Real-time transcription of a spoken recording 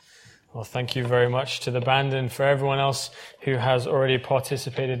Well, thank you very much to the band and for everyone else who has already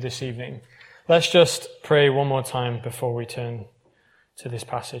participated this evening. Let's just pray one more time before we turn to this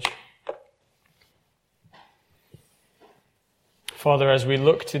passage. Father, as we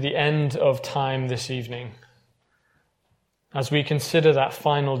look to the end of time this evening, as we consider that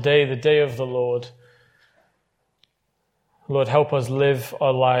final day, the day of the Lord, Lord, help us live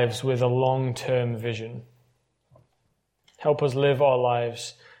our lives with a long-term vision. Help us live our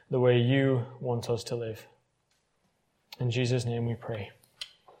lives the way you want us to live. In Jesus' name we pray.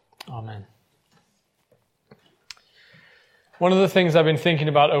 Amen. One of the things I've been thinking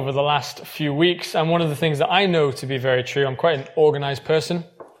about over the last few weeks, and one of the things that I know to be very true, I'm quite an organized person,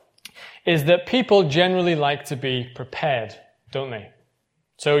 is that people generally like to be prepared, don't they?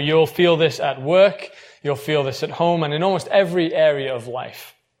 So you'll feel this at work, you'll feel this at home, and in almost every area of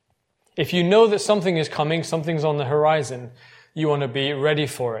life. If you know that something is coming, something's on the horizon, you want to be ready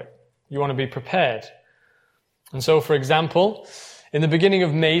for it. You want to be prepared. And so, for example, in the beginning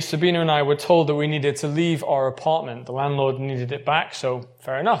of May, Sabina and I were told that we needed to leave our apartment. The landlord needed it back, so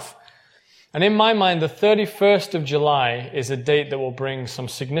fair enough. And in my mind, the 31st of July is a date that will bring some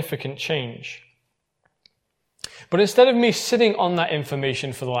significant change. But instead of me sitting on that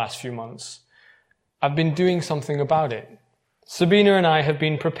information for the last few months, I've been doing something about it. Sabina and I have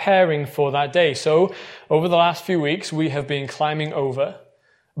been preparing for that day. So over the last few weeks, we have been climbing over,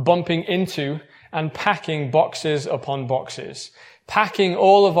 bumping into, and packing boxes upon boxes, packing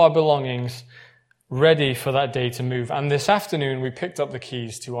all of our belongings ready for that day to move. And this afternoon, we picked up the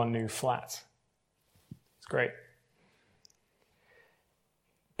keys to our new flat. It's great.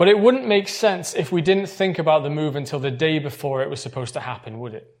 But it wouldn't make sense if we didn't think about the move until the day before it was supposed to happen,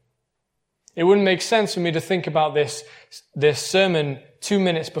 would it? It wouldn't make sense for me to think about this sermon 2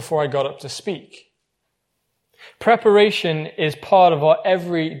 minutes before I got up to speak. Preparation is part of our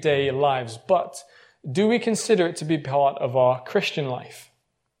everyday lives, but do we consider it to be part of our Christian life?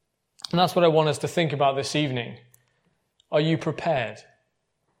 And that's what I want us to think about this evening. Are you prepared?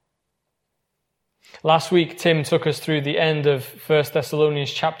 Last week, Tim took us through the end of 1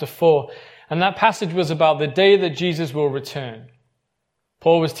 Thessalonians chapter 4, and that passage was about the day that Jesus will return.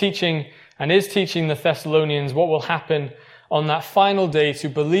 Paul was teaching and is teaching the Thessalonians what will happen on that final day to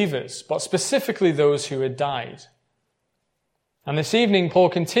believers, but specifically those who had died. And this evening, Paul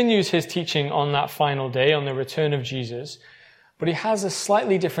continues his teaching on that final day, on the return of Jesus, but he has a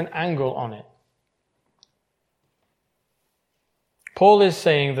slightly different angle on it. Paul is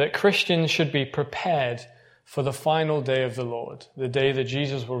saying that Christians should be prepared for the final day of the Lord, the day that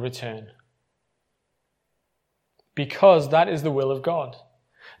Jesus will return, because that is the will of God.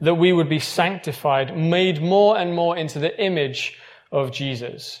 That we would be sanctified, made more and more into the image of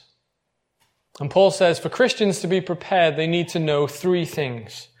Jesus. And Paul says for Christians to be prepared, they need to know 3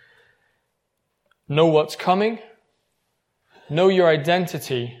 things. Know what's coming, know your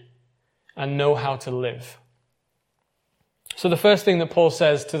identity, and know how to live. So the first thing that Paul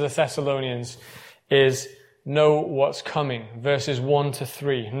says to the Thessalonians is know what's coming. Verses 1 to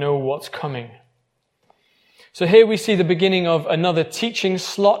 3, know what's coming. So here we see the beginning of another teaching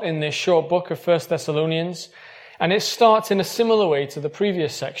slot in this short book of 1 Thessalonians, and it starts in a similar way to the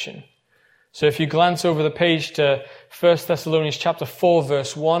previous section. So if you glance over the page to 1 Thessalonians chapter 4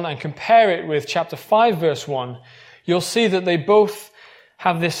 verse 1 and compare it with chapter 5 verse 1, you'll see that they both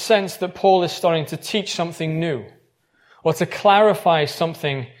have this sense that Paul is starting to teach something new, or to clarify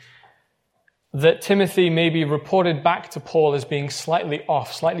something that Timothy maybe reported back to Paul as being slightly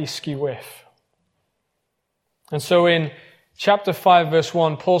off, slightly skew-whiff. And so in chapter 5, verse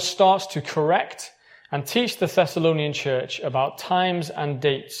 1, Paul starts to correct and teach the Thessalonian church about times and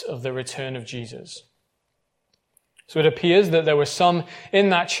dates of the return of Jesus. So it appears that there were some in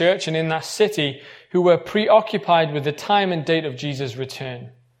that church and in that city who were preoccupied with the time and date of Jesus' return.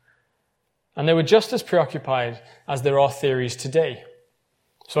 And they were just as preoccupied as there are theories today.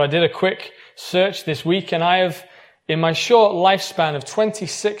 So I did a quick search this week, and I have, in my short lifespan of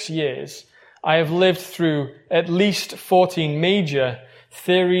 26 years, I have lived through at least 14 major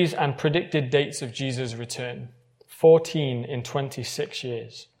theories and predicted dates of Jesus' return. 14 in 26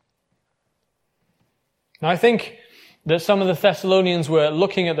 years. Now I think that some of the Thessalonians were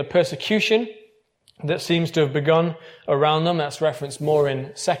looking at the persecution that seems to have begun around them. That's referenced more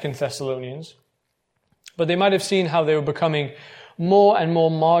in 2 Thessalonians. But they might have seen how they were becoming more and more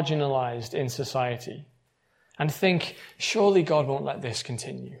marginalized in society and think, surely God won't let this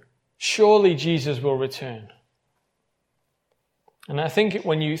continue. Surely Jesus will return. And I think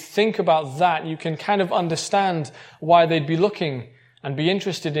when you think about that, you can kind of understand why they'd be looking and be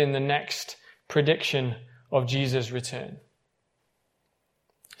interested in the next prediction of Jesus' return.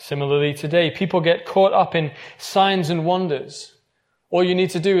 Similarly today, people get caught up in signs and wonders. All you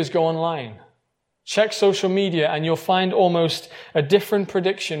need to do is go online. Check social media and you'll find almost a different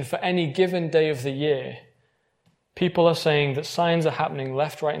prediction for any given day of the year. People are saying that signs are happening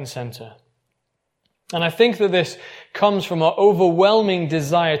left, right, and center. And I think that this comes from our overwhelming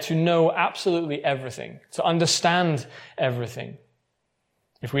desire to know absolutely everything, to understand everything.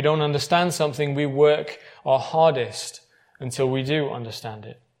 If we don't understand something, we work our hardest until we do understand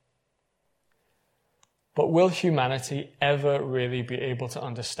it. But will humanity ever really be able to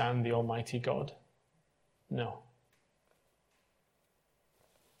understand the Almighty God? No.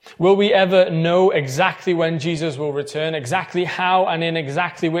 Will we ever know exactly when Jesus will return, exactly how and in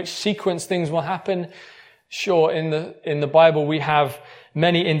exactly which sequence things will happen? Sure, in the Bible we have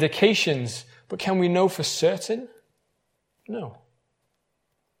many indications, but can we know for certain? No.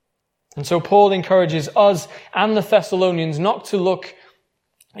 And so Paul encourages us and the Thessalonians not to look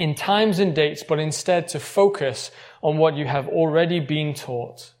in times and dates, but instead to focus on what you have already been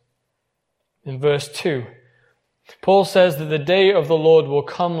taught. In verse 2, Paul says that the day of the Lord will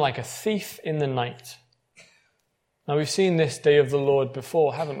come like a thief in the night. Now we've seen this day of the Lord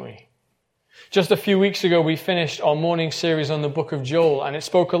before, haven't we? Just a few weeks ago we finished our morning series on the book of Joel, and it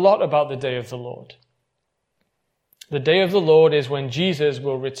spoke a lot about the day of the Lord. The day of the Lord is when Jesus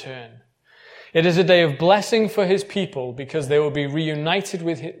will return. It is a day of blessing for his people because they will be reunited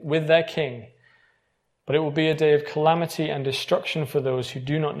with their King. But it will be a day of calamity and destruction for those who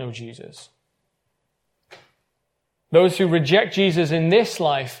do not know Jesus. Those who reject Jesus in this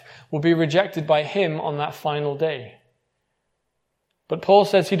life will be rejected by him on that final day. But Paul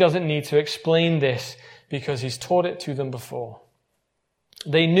says he doesn't need to explain this because he's taught it to them before.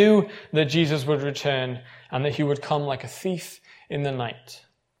 They knew that Jesus would return and that he would come like a thief in the night.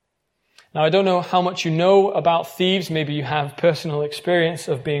 Now, I don't know how much you know about thieves. Maybe you have personal experience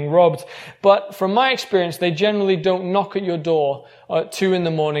of being robbed. But from my experience, they generally don't knock at your door at 2 a.m.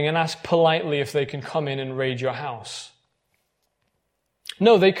 and ask politely if they can come in and raid your house.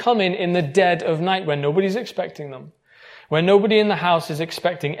 No, they come in the dead of night when nobody's expecting them, when nobody in the house is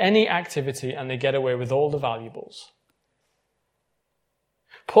expecting any activity, and they get away with all the valuables.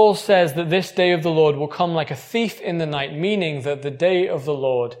 Paul says that this day of the Lord will come like a thief in the night, meaning that the day of the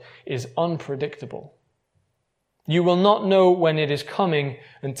Lord is unpredictable. You will not know when it is coming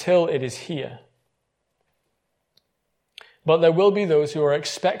until it is here. But there will be those who are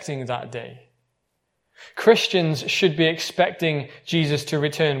expecting that day. Christians should be expecting Jesus to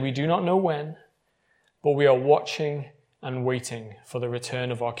return. We do not know when, but we are watching and waiting for the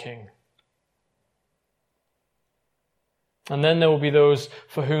return of our King. And then there will be those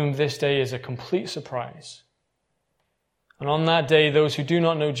for whom this day is a complete surprise. And on that day, those who do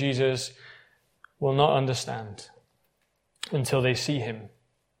not know Jesus will not understand until they see him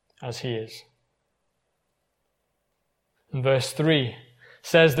as he is. And verse 3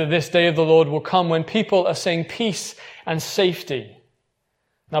 says that this day of the Lord will come when people are saying peace and safety.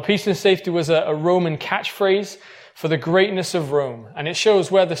 Now, peace and safety was a Roman catchphrase for the greatness of Rome. And it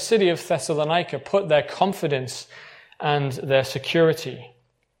shows where the city of Thessalonica put their confidence and their security.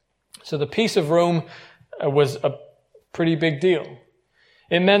 So the peace of Rome was a pretty big deal.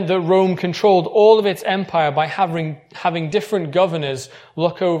 It meant that Rome controlled all of its empire by having different governors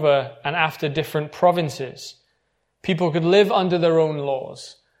look over and after different provinces. People could live under their own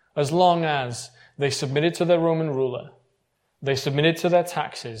laws as long as they submitted to their Roman ruler, they submitted to their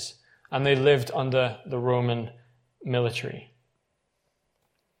taxes, and they lived under the Roman military.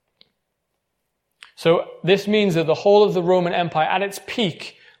 So this means that the whole of the Roman Empire at its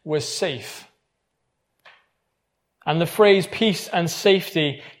peak was safe. And the phrase peace and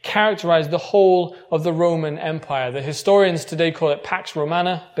safety characterized the whole of the Roman Empire. The historians today call it Pax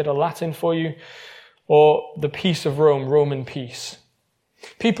Romana, a bit of Latin for you, or the peace of Rome, Roman peace.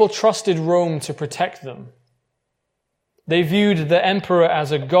 People trusted Rome to protect them. They viewed the emperor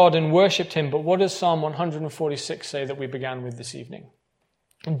as a god and worshipped him. But what does Psalm 146 say that we began with this evening?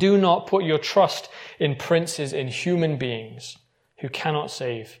 Do not put your trust in princes, in human beings who cannot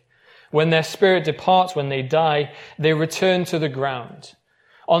save. When their spirit departs, when they die, they return to the ground.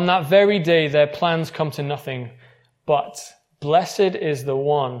 On that very day, their plans come to nothing. But blessed is the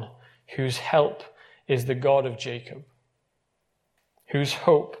one whose help is the God of Jacob, whose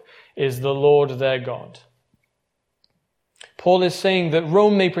hope is the Lord their God. Paul is saying that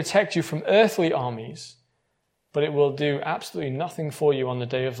Rome may protect you from earthly armies, but it will do absolutely nothing for you on the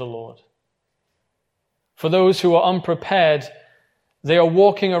day of the Lord. For those who are unprepared, they are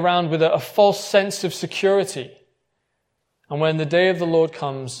walking around with a false sense of security. And when the day of the Lord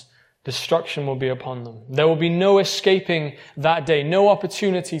comes, Destruction will be upon them. There will be no escaping that day, no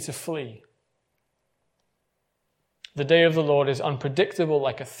opportunity to flee. The day of the Lord is unpredictable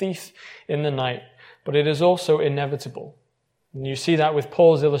like a thief in the night, but it is also inevitable. And you see that with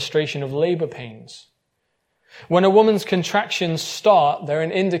Paul's illustration of labor pains. When a woman's contractions start, they're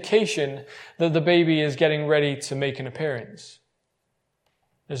an indication that the baby is getting ready to make an appearance.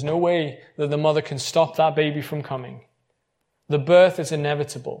 There's no way that the mother can stop that baby from coming. The birth is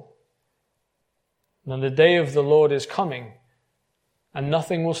inevitable. And the day of the Lord is coming, and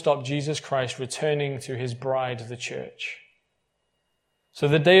nothing will stop Jesus Christ returning to his bride, the church. So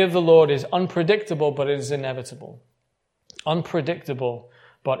the day of the Lord is unpredictable, but it is inevitable. Unpredictable,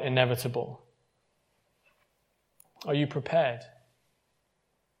 but inevitable. Are you prepared?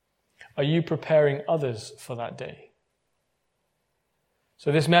 Are you preparing others for that day?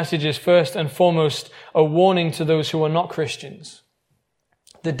 So this message is first and foremost a warning to those who are not Christians.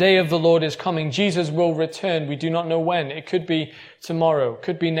 The day of the Lord is coming. Jesus will return. We do not know when. It could be tomorrow,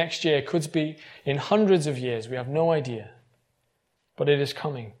 could be next year, could be in hundreds of years. We have no idea. But it is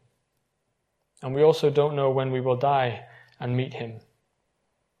coming. And we also don't know when we will die and meet him.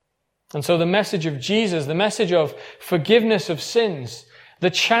 And so the message of Jesus, the message of forgiveness of sins,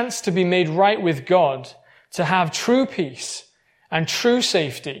 the chance to be made right with God, to have true peace and true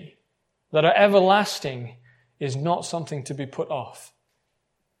safety that are everlasting, is not something to be put off.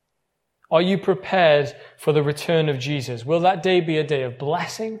 Are you prepared for the return of Jesus? Will that day be a day of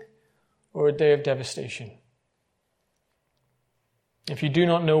blessing or a day of devastation? If you do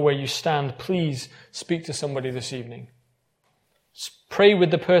not know where you stand, please speak to somebody this evening. Pray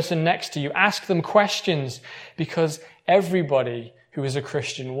with the person next to you. Ask them questions, because everybody who is a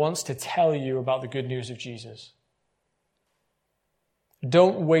Christian wants to tell you about the good news of Jesus.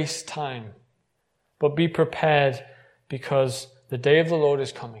 Don't waste time, but be prepared, because the day of the Lord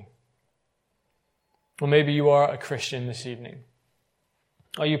is coming. Or maybe you are a Christian this evening.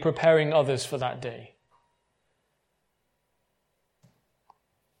 Are you preparing others for that day?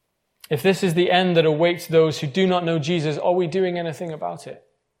 If this is the end that awaits those who do not know Jesus, are we doing anything about it?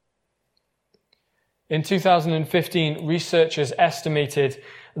 In 2015, researchers estimated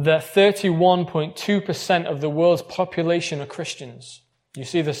that 31.2% of the world's population are Christians. You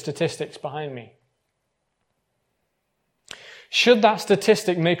see the statistics behind me. Should that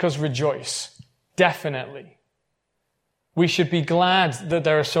statistic make us rejoice? Definitely. We should be glad that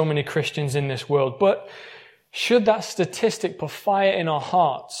there are so many Christians in this world. But should that statistic put fire in our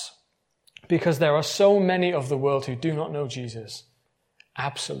hearts because there are so many of the world who do not know Jesus?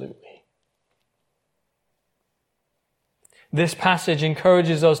 Absolutely. This passage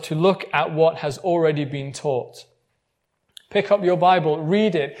encourages us to look at what has already been taught. Pick up your Bible,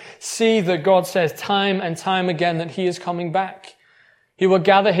 read it, see that God says time and time again that he is coming back. He will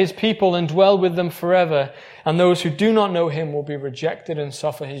gather his people and dwell with them forever, and those who do not know him will be rejected and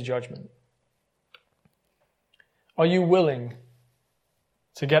suffer his judgment. Are you willing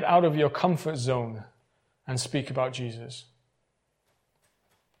to get out of your comfort zone and speak about Jesus?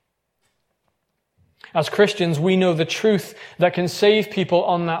 As Christians, we know the truth that can save people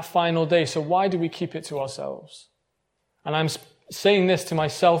on that final day, so why do we keep it to ourselves? And I'm saying this to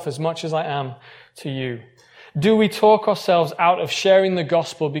myself as much as I am to you. Do we talk ourselves out of sharing the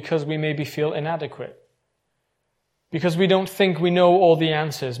gospel because we maybe feel inadequate? Because we don't think we know all the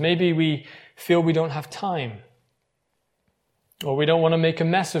answers? Maybe we feel we don't have time. Or we don't want to make a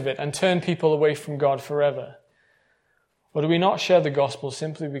mess of it and turn people away from God forever? Or do we not share the gospel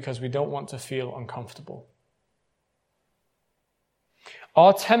simply because we don't want to feel uncomfortable?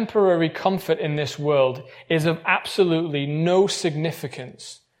 Our temporary comfort in this world is of absolutely no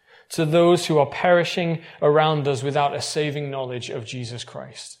significance to those who are perishing around us without a saving knowledge of Jesus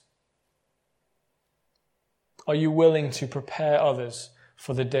Christ. Are you willing to prepare others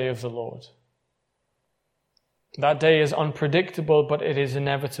for the day of the Lord? That day is unpredictable, but it is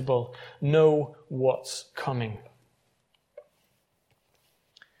inevitable. Know what's coming.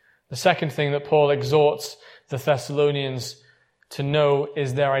 The second thing that Paul exhorts the Thessalonians to know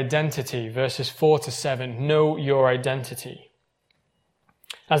is their identity. Verses 4-7, know your identity.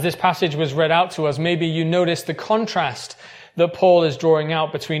 As this passage was read out to us, maybe you noticed the contrast that Paul is drawing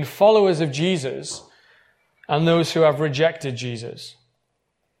out between followers of Jesus and those who have rejected Jesus.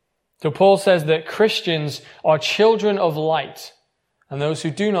 So Paul says that Christians are children of light, and those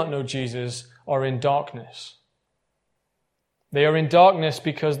who do not know Jesus are in darkness. They are in darkness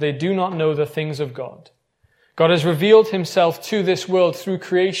because they do not know the things of God. God has revealed himself to this world through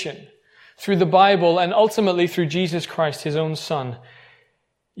creation, through the Bible, and ultimately through Jesus Christ, his own Son.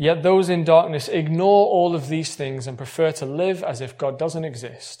 Yet those in darkness ignore all of these things and prefer to live as if God doesn't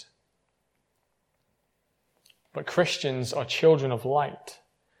exist. but Christians are children of light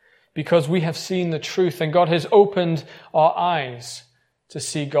because we have seen the truth and God has opened our eyes to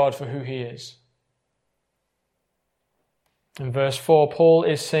see God for who he is. In verse 4, Paul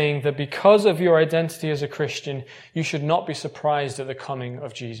is saying that because of your identity as a Christian, you should not be surprised at the coming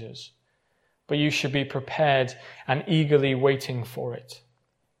of Jesus, but you should be prepared and eagerly waiting for it.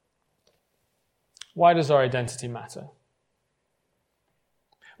 Why does our identity matter?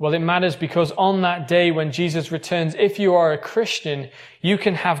 Well, it matters because on that day when Jesus returns, if you are a Christian, you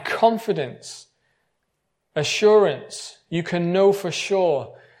can have confidence, assurance. You can know for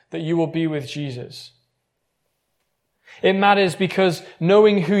sure that you will be with Jesus. It matters because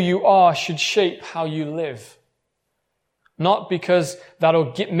knowing who you are should shape how you live. Not because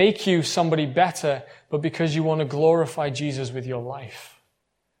that'll make you somebody better, but because you want to glorify Jesus with your life.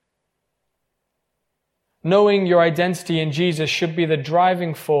 Knowing your identity in Jesus should be the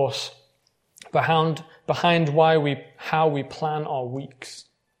driving force behind how we plan our weeks,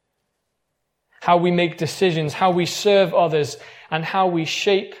 how we make decisions, how we serve others, and how we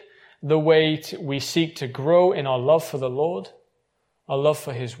shape the way we seek to grow in our love for the Lord, our love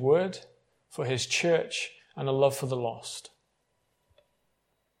for his word, for his church, and a love for the lost.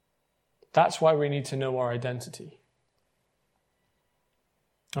 That's why we need to know our identity.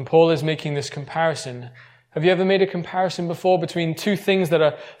 And Paul is making this comparison. Have you ever made a comparison before between two things that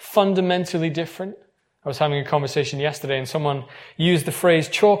are fundamentally different? I was having a conversation yesterday and someone used the phrase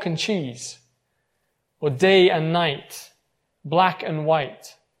chalk and cheese, or day and night, black and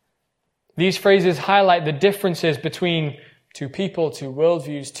white. These phrases highlight the differences between two people, two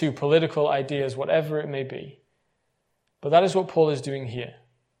worldviews, two political ideas, whatever it may be. But that is what Paul is doing here.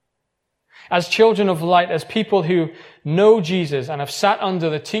 As children of light, as people who know Jesus and have sat under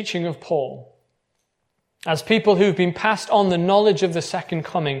the teaching of Paul, as people who've been passed on the knowledge of the second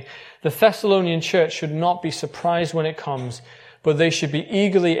coming, the Thessalonian church should not be surprised when it comes, but they should be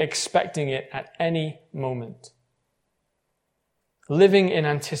eagerly expecting it at any moment, living in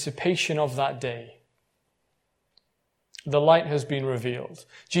anticipation of that day. The light has been revealed.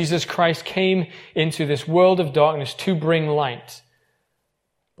 Jesus Christ came into this world of darkness to bring light.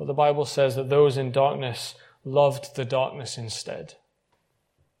 But the Bible says that those in darkness loved the darkness instead.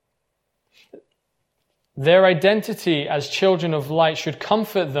 Their identity as children of light should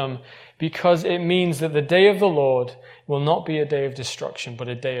comfort them because it means that the day of the Lord will not be a day of destruction, but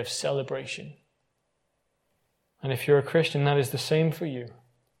a day of celebration. And if you're a Christian, that is the same for you.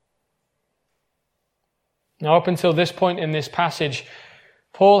 Now, up until this point in this passage,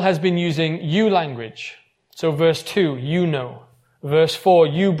 Paul has been using you language. So verse 2, you know. Verse 4,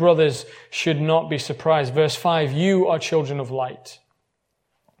 you brothers should not be surprised. Verse 5, you are children of light.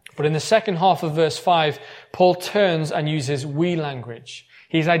 But in the second half of verse 5, Paul turns and uses we language.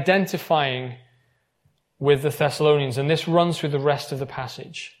 He's identifying with the Thessalonians, and this runs through the rest of the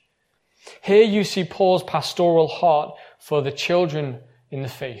passage. Here you see Paul's pastoral heart for the children in the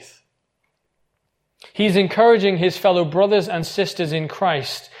faith. He's encouraging his fellow brothers and sisters in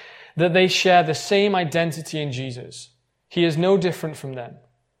Christ that they share the same identity in Jesus. He is no different from them.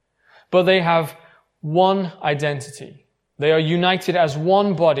 But they have one identity. They are united as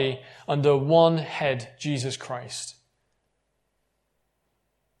one body under one head, Jesus Christ.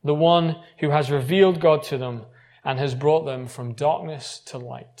 The one who has revealed God to them and has brought them from darkness to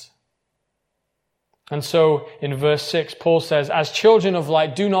light. And so in verse 6, Paul says, as children of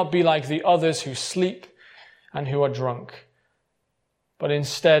light, do not be like the others who sleep and who are drunk, but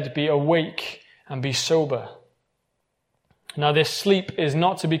instead be awake and be sober. Now this sleep is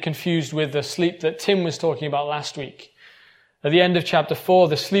not to be confused with the sleep that Tim was talking about last week. At the end of chapter 4,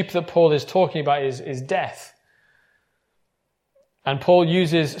 the sleep that Paul is talking about is death. And Paul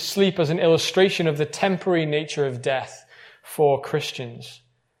uses sleep as an illustration of the temporary nature of death for Christians.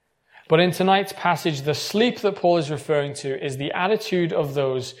 But in tonight's passage, the sleep that Paul is referring to is the attitude of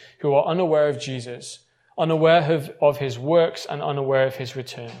those who are unaware of Jesus, unaware of his works, and unaware of his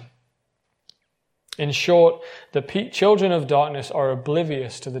return. In short, the children of darkness are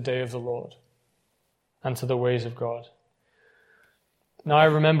oblivious to the day of the Lord and to the ways of God. Now, I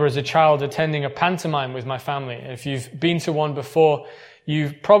remember as a child attending a pantomime with my family. If you've been to one before,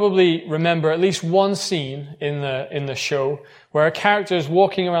 you probably remember at least one scene in the show where a character is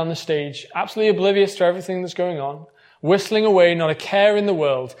walking around the stage, absolutely oblivious to everything that's going on, whistling away, not a care in the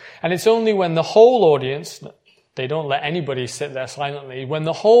world. And it's only when the whole audience, they don't let anybody sit there silently, when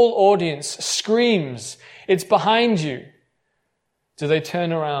the whole audience screams, "It's behind you," do they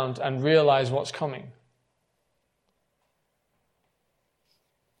turn around and realize what's coming.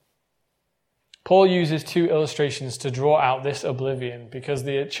 Paul uses two illustrations to draw out this oblivion because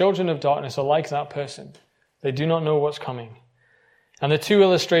the children of darkness are like that person. They do not know what's coming. And the two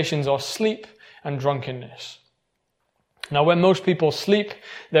illustrations are sleep and drunkenness. Now, when most people sleep,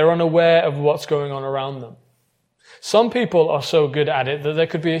 they're unaware of what's going on around them. Some people are so good at it that there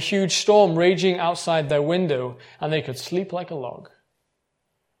could be a huge storm raging outside their window and they could sleep like a log.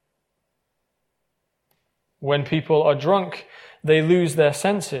 When people are drunk, they lose their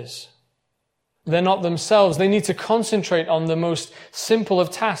senses. They're not themselves. They need to concentrate on the most simple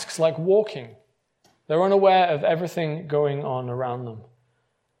of tasks like walking. They're unaware of everything going on around them.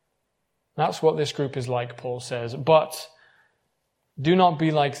 That's what this group is like, Paul says. But do not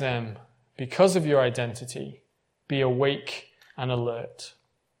be like them. Because of your identity, be awake and alert.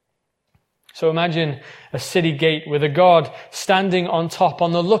 So imagine a city gate with a guard standing on top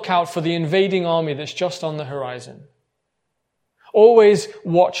on the lookout for the invading army that's just on the horizon. Always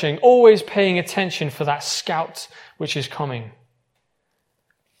watching, always paying attention for that scout which is coming.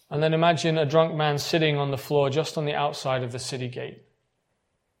 And then imagine a drunk man sitting on the floor just on the outside of the city gate.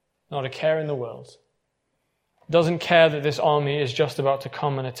 Not a care in the world. Doesn't care that this army is just about to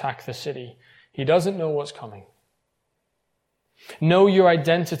come and attack the city. He doesn't know what's coming. Know your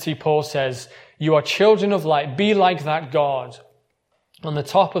identity, Paul says. You are children of light. Be like that guard on the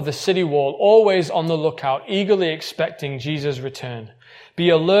top of the city wall, always on the lookout, eagerly expecting Jesus' return. Be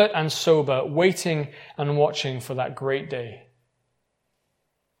alert and sober, waiting and watching for that great day.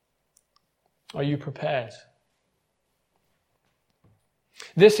 Are you prepared?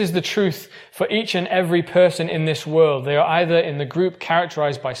 This is the truth for each and every person in this world. They are either in the group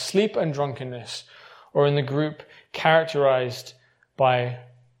characterized by sleep and drunkenness, or in the group characterized by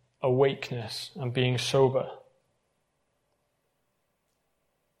awakeness and being sober.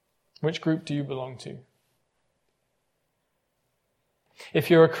 Which group do you belong to? If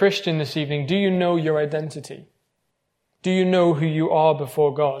you're a Christian this evening, do you know your identity? Do you know who you are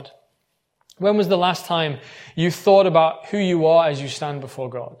before God? When was the last time you thought about who you are as you stand before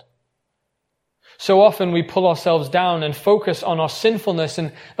God? So often we pull ourselves down and focus on our sinfulness,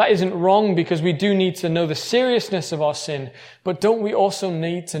 and that isn't wrong because we do need to know the seriousness of our sin, but don't we also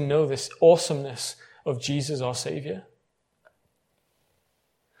need to know this awesomeness of Jesus, our Savior?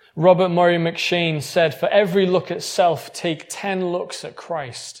 Robert Murray McCheyne said, "For every look at self, take 10 looks at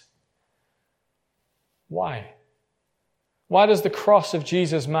Christ." Why? Why does the cross of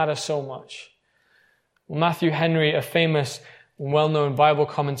Jesus matter so much? Well, Matthew Henry, a famous and well-known Bible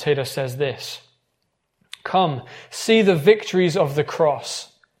commentator, says this: "Come, see the victories of the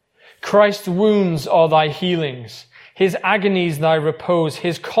cross. Christ's wounds are thy healings, his agonies thy repose,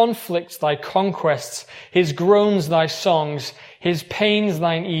 his conflicts thy conquests, his groans thy songs, his pains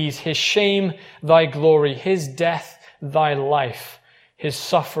thine ease, his shame thy glory, his death thy life, his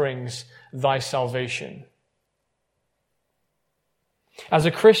sufferings thy salvation." As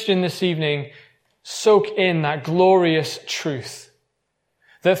a Christian this evening, soak in that glorious truth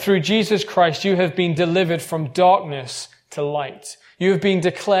that through Jesus Christ you have been delivered from darkness to light. You have been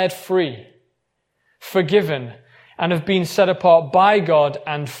declared free, forgiven, and have been set apart by God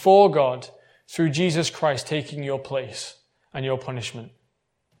and for God through Jesus Christ taking your place and your punishment.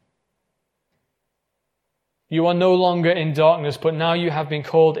 You are no longer in darkness, but now you have been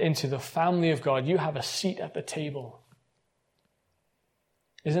called into the family of God. You have a seat at the table.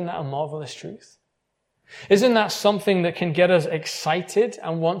 Isn't that a marvelous truth? Isn't that something that can get us excited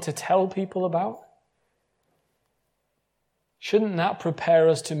and want to tell people about? Shouldn't that prepare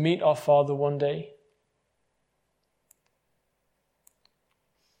us to meet our Father one day?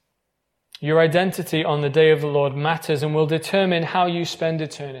 Your identity on the day of the Lord matters and will determine how you spend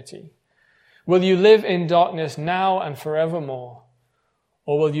eternity. Will you live in darkness now and forevermore?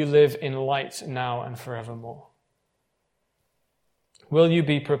 Or will you live in light now and forevermore? Will you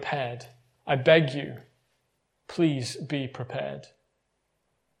be prepared? I beg you, please be prepared.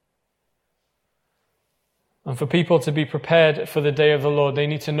 And for people to be prepared for the day of the Lord, they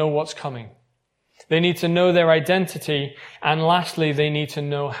need to know what's coming. They need to know their identity. And lastly, they need to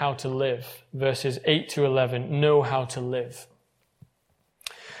know how to live. Verses 8 to 11, know how to live.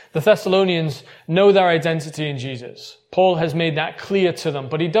 The Thessalonians know their identity in Jesus. Paul has made that clear to them,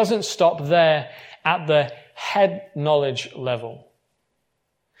 but he doesn't stop there at the head knowledge level.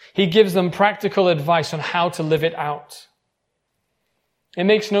 He gives them practical advice on how to live it out. It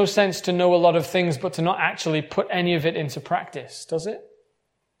makes no sense to know a lot of things, but to not actually put any of it into practice, does it?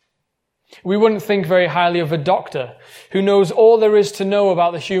 We wouldn't think very highly of a doctor who knows all there is to know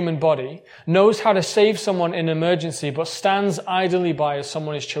about the human body, knows how to save someone in emergency, but stands idly by as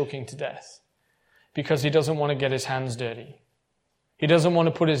someone is choking to death because he doesn't want to get his hands dirty. He doesn't want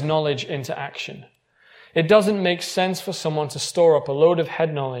to put his knowledge into action. It doesn't make sense for someone to store up a load of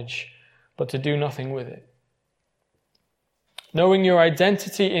head knowledge, but to do nothing with it. Knowing your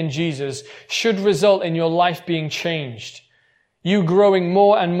identity in Jesus should result in your life being changed. You growing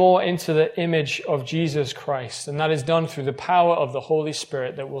more and more into the image of Jesus Christ. And that is done through the power of the Holy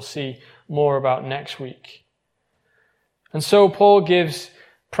Spirit that we'll see more about next week. And so Paul gives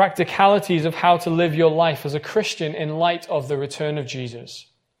practicalities of how to live your life as a Christian in light of the return of Jesus.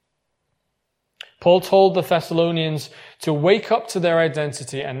 Paul told the Thessalonians to wake up to their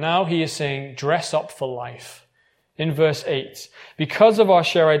identity, and now he is saying, dress up for life. In verse 8, because of our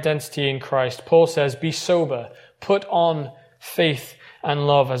shared identity in Christ, Paul says, be sober, put on faith and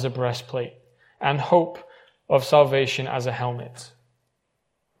love as a breastplate, and hope of salvation as a helmet.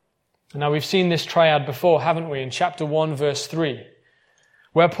 Now we've seen this triad before, haven't we, in chapter 1, verse 3,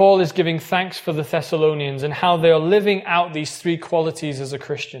 where Paul is giving thanks for the Thessalonians and how they are living out these three qualities as a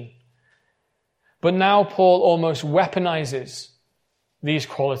Christian. But now Paul almost weaponizes these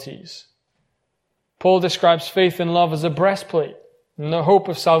qualities. Paul describes faith and love as a breastplate and the hope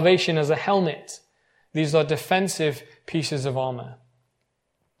of salvation as a helmet. These are defensive pieces of armor.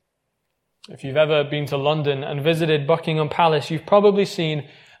 If you've ever been to London and visited Buckingham Palace, you've probably seen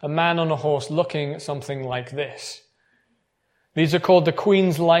a man on a horse looking something like this. These are called the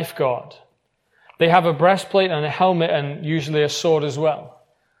Queen's Life Guard. They have a breastplate and a helmet and usually a sword as well.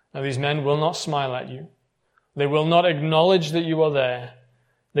 Now, these men will not smile at you. They will not acknowledge that you are there.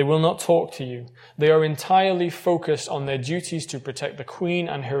 They will not talk to you. They are entirely focused on their duties to protect the Queen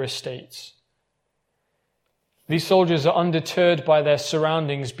and her estates. These soldiers are undeterred by their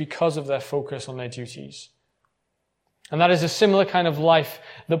surroundings because of their focus on their duties. And that is a similar kind of life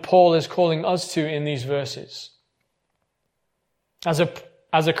that Paul is calling us to in these verses. As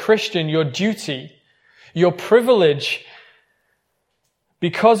a Christian, your duty, your privilege,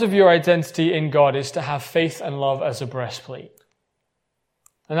 because of your identity in God, is to have faith and love as a breastplate.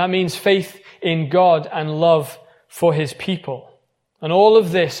 And that means faith in God and love for his people. And all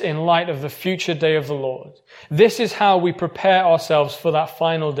of this in light of the future day of the Lord. This is how we prepare ourselves for that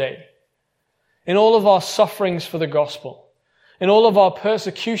final day. In all of our sufferings for the gospel, in all of our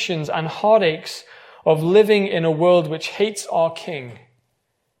persecutions and heartaches of living in a world which hates our King,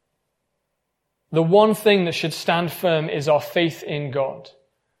 the one thing that should stand firm is our faith in God.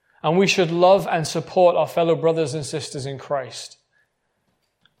 And we should love and support our fellow brothers and sisters in Christ.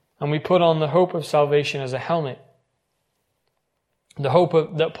 And we put on the hope of salvation as a helmet. The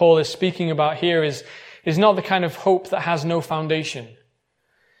hope that Paul is speaking about here is not the kind of hope that has no foundation.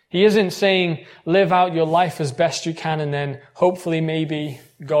 He isn't saying live out your life as best you can and then hopefully maybe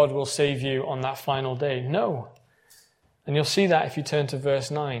God will save you on that final day. No. And you'll see that if you turn to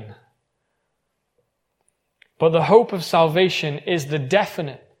verse 9. But the hope of salvation is the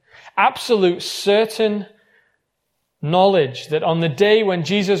definite, absolute, certain knowledge that on the day when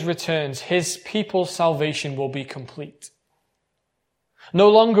Jesus returns, his people's salvation will be complete. No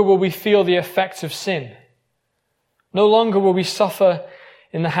longer will we feel the effects of sin. No longer will we suffer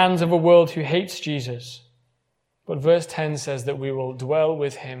in the hands of a world who hates Jesus. But verse 10 says that we will dwell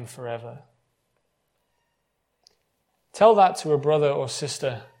with him forever. Tell that to a brother or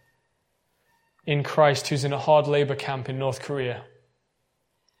sister in Christ who's in a hard labor camp in North Korea.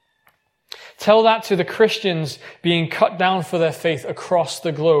 Tell that to the Christians being cut down for their faith across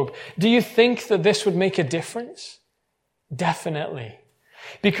the globe. Do you think that this would make a difference? Definitely.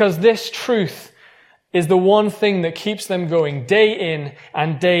 Because this truth is the one thing that keeps them going day in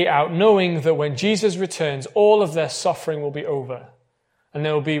and day out, knowing that when Jesus returns, all of their suffering will be over and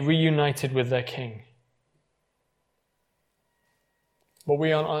they will be reunited with their King. But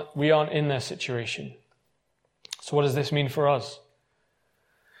we aren't in their situation. So what does this mean for us?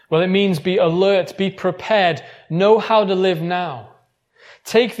 Well, it means be alert, be prepared, know how to live now.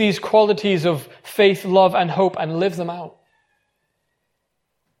 Take these qualities of faith, love, and hope and live them out.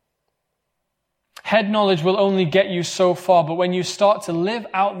 Head knowledge will only get you so far, but when you start to live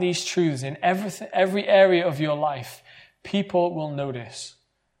out these truths in every area of your life, people will notice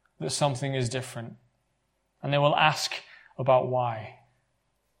that something is different. And they will ask about why.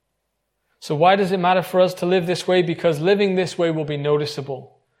 So why does it matter for us to live this way? Because living this way will be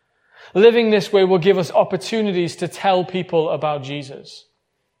noticeable. Living this way will give us opportunities to tell people about Jesus.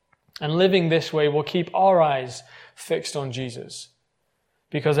 And living this way will keep our eyes fixed on Jesus.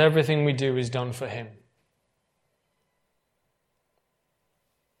 Because everything we do is done for him.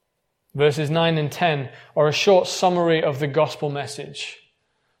 Verses 9 and 10 are a short summary of the gospel message.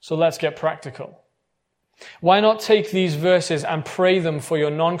 So let's get practical. Why not take these verses and pray them for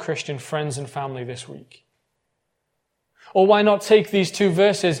your non-Christian friends and family this week? Or why not take these two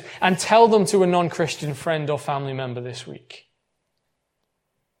verses and tell them to a non-Christian friend or family member this week?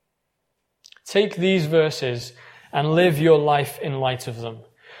 Take these verses and live your life in light of them.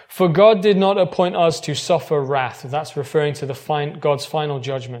 For God did not appoint us to suffer wrath," that's referring to God's final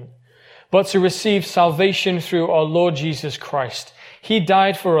judgment, "but to receive salvation through our Lord Jesus Christ. He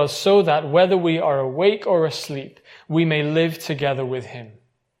died for us so that whether we are awake or asleep, we may live together with him.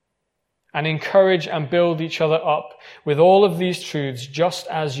 And encourage and build each other up with all of these truths, just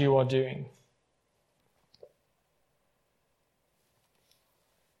as you are doing."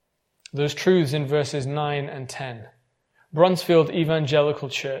 Those truths in verses 9 and 10. Brunsfield Evangelical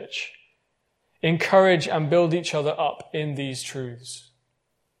Church. Encourage and build each other up in these truths.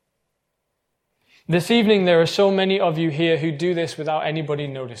 This evening, there are so many of you here who do this without anybody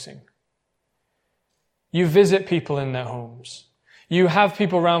noticing. You visit people in their homes. You have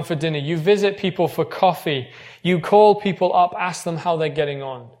people around for dinner. You visit people for coffee. You call people up, ask them how they're getting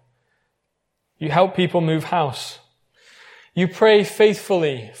on. You help people move house. You pray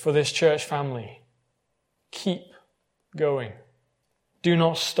faithfully for this church family. Keep going. Do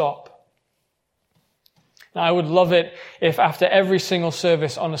not stop. Now, I would love it if after every single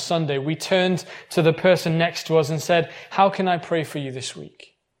service on a Sunday, we turned to the person next to us and said, "How can I pray for you this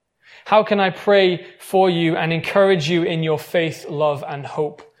week? How can I pray for you and encourage you in your faith, love, and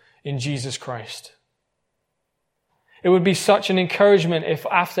hope in Jesus Christ?" It would be such an encouragement if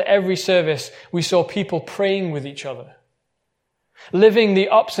after every service we saw people praying with each other, living the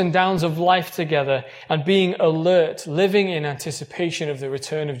ups and downs of life together and being alert, living in anticipation of the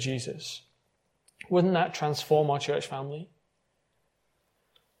return of Jesus. Wouldn't that transform our church family?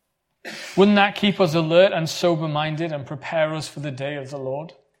 Wouldn't that keep us alert and sober-minded and prepare us for the day of the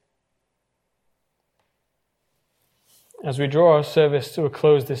Lord? As we draw our service to a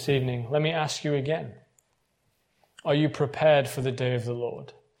close this evening, let me ask you again, are you prepared for the day of the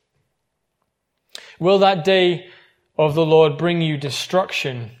Lord? Will that day of the Lord bring you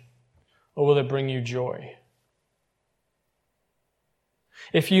destruction, or will it bring you joy?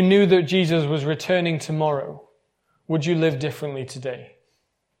 If you knew that Jesus was returning tomorrow, would you live differently today?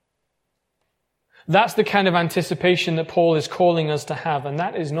 That's the kind of anticipation that Paul is calling us to have, and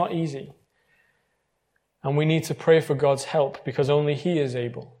that is not easy. And we need to pray for God's help because only he is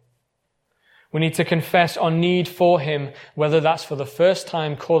able. We need to confess our need for him, whether that's for the first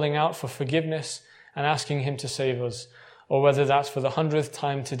time calling out for forgiveness and asking him to save us, or whether that's for the 100th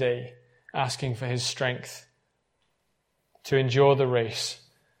time today, asking for his strength to endure the race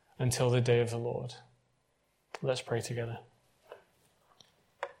until the day of the Lord. Let's pray together.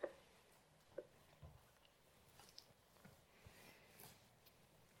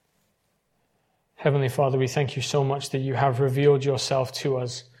 Heavenly Father, we thank you so much that you have revealed yourself to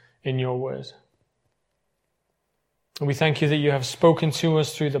us in your word. And we thank you that you have spoken to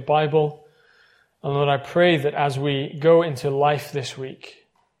us through the Bible. And Lord, I pray that as we go into life this week,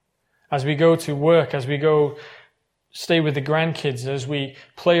 as we go to work, as we go stay with the grandkids, as we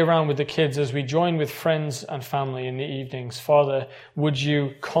play around with the kids, as we join with friends and family in the evenings, Father, would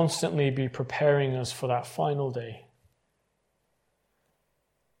you constantly be preparing us for that final day?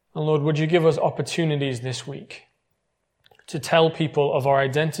 And Lord, would you give us opportunities this week to tell people of our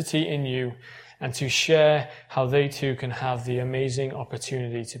identity in you and to share how they too can have the amazing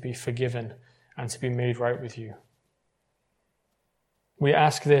opportunity to be forgiven and to be made right with you. We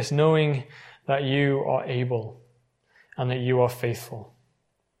ask this knowing that you are able and that you are faithful.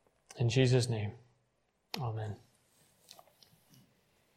 In Jesus' name, amen.